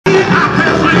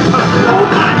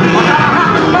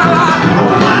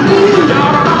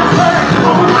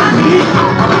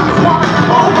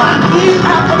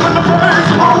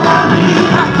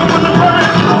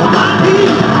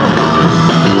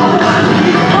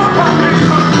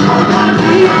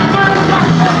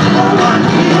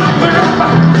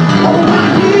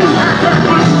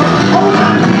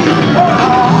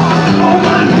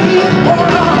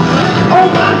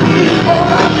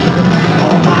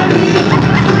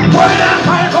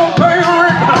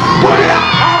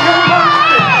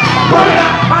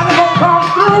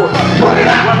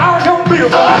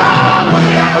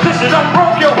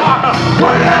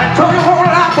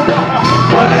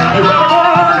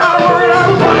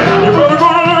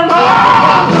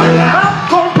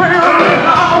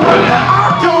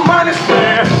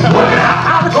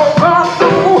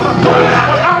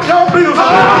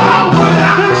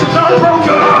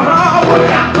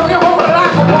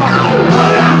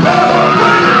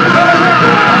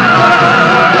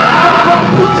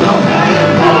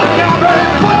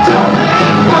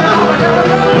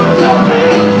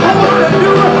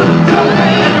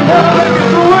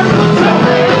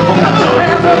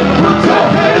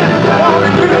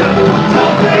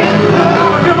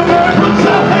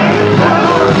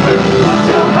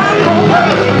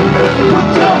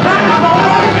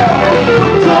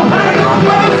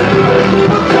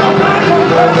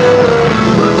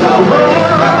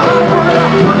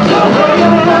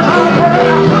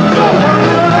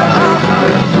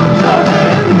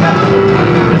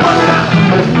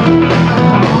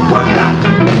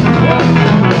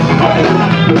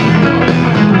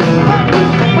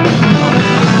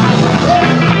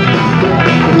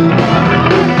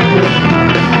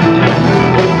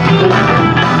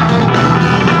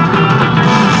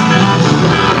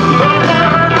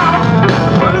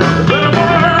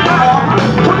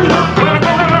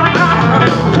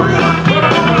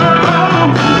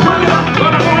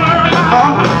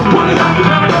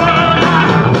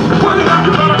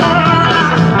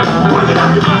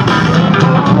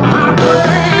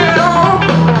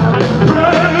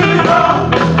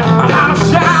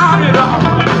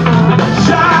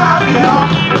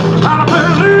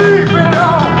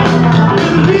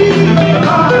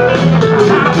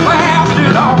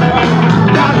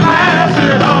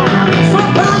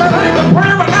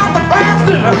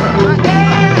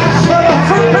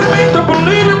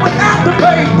the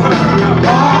faith.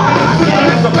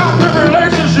 It's about the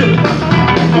relationship.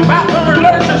 About the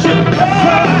relationship.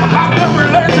 About the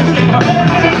relationship.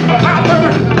 About the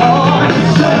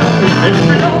and if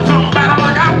you know somebody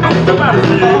like I know somebody,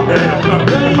 yeah.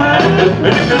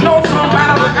 And if you know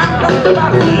somebody like I know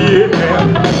somebody,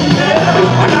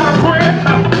 yeah. I got a friend.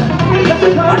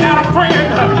 I got a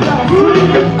friend.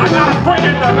 I got a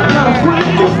friend.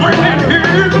 A friend in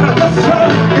here.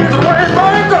 He's a way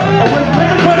maker.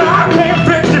 But I can't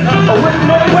fix it.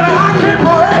 But I can't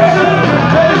pray.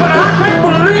 But I can't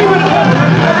believe it.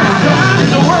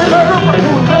 He's a way maker.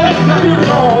 He's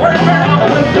a way maker.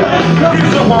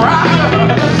 He's a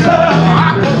provider. I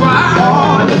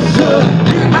provide.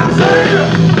 He's my savior.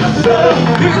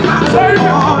 He's my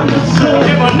savior.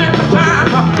 In the nick of time.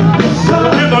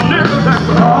 In the nick of time.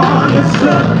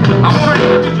 I want to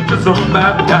introduce you to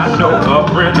somebody I know, a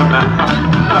friend of mine.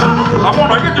 I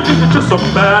want to introduce you to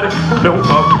somebody I know,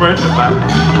 a friend of mine.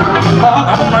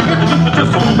 I want to introduce you to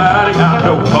somebody I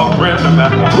know, a friend of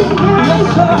mine.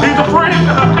 He's a friend.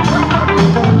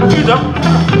 He's a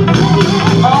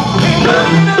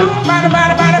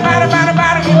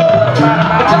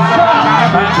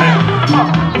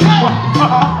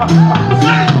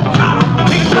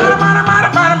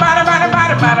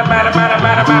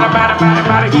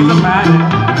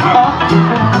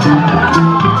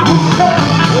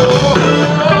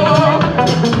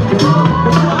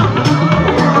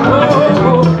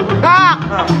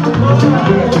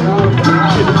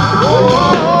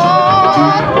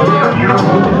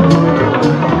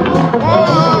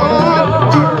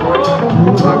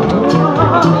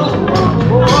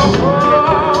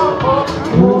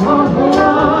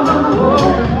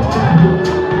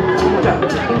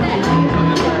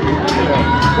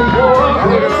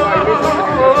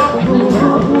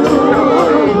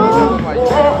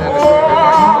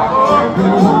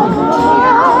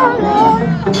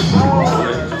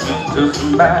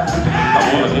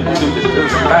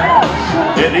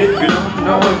and if you don't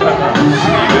know about it,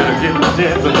 you better give me a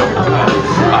chance to know about it.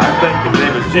 I thank the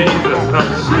name of Jesus. I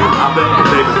thank the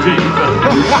name of Jesus.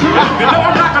 And if you know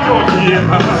I'm like a Lord to you,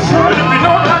 and if you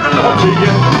know I'm like a Lord to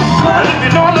you, and if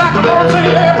you know I'm like a Lord to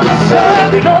you, and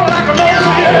if you know I'm like a Lord to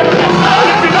you, and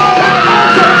if you know I'm like a Lord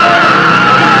to you,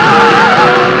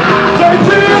 say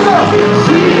Jesus,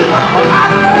 I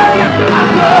love you,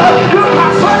 you're my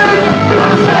Savior,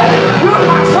 you're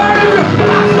my Savior,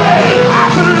 I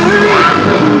believe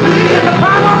in the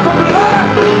power of the blood,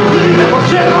 it was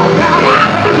shed on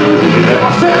Calvary, it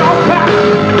was shed on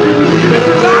Calvary. If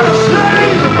you're not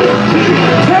ashamed,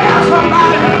 tell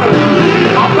somebody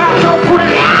about your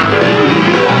friend.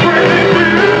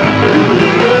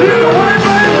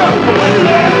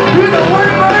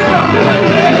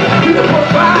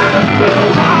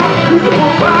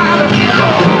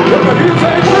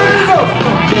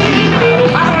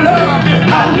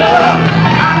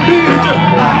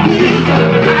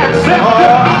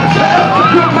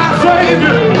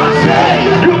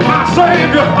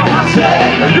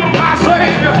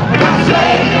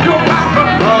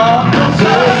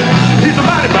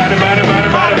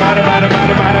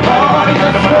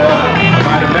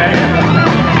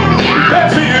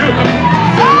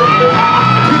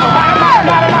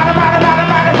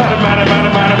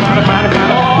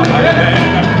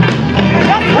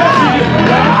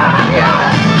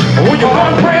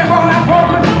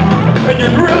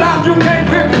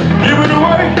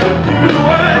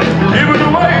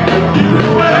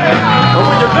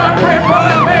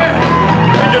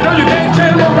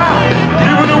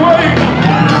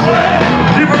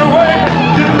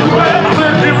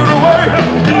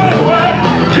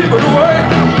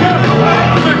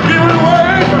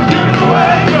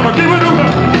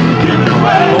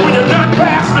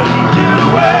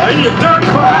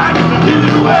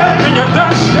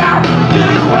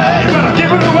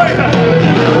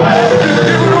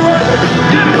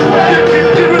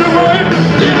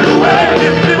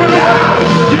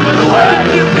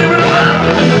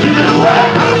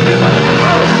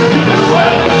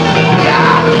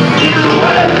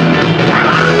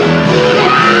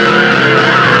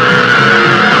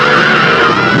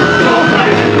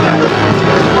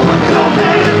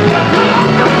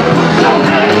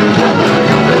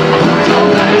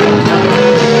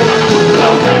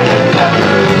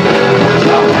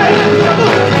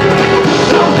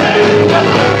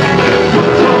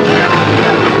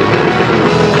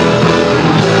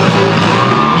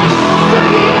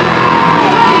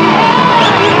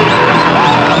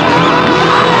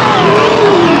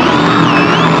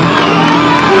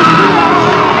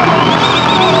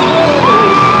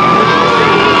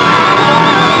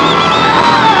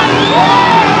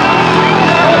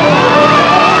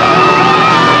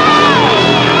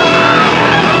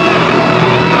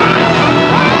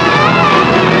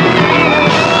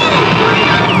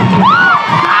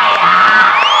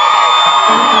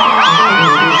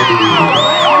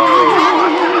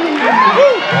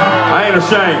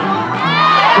 ashamed.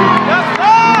 Yes,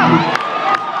 sir.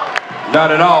 Not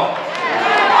at all.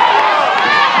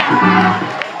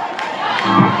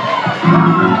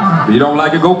 If you don't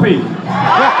like it, go pee. Say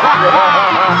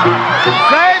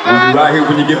We'll that. be right here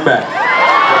when you get back.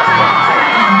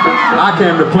 I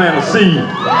came to plant a seed.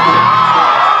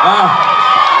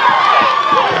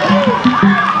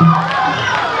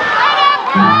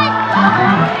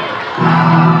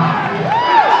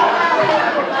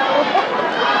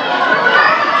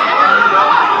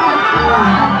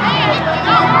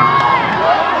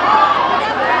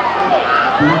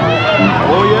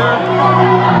 Oh yeah.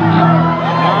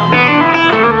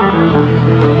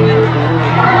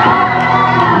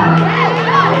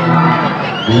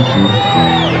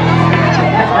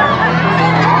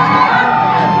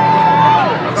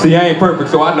 See, I ain't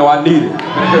perfect, so I know I need it. You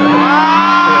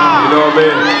know what I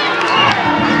mean?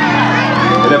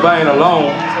 And if I ain't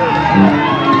alone,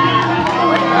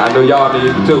 I know y'all need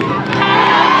it too.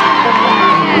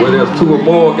 Where there's two or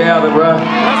more gathered, right?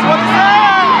 That's what it said.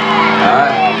 All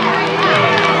right.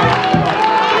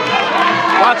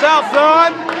 Watch out,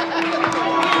 son.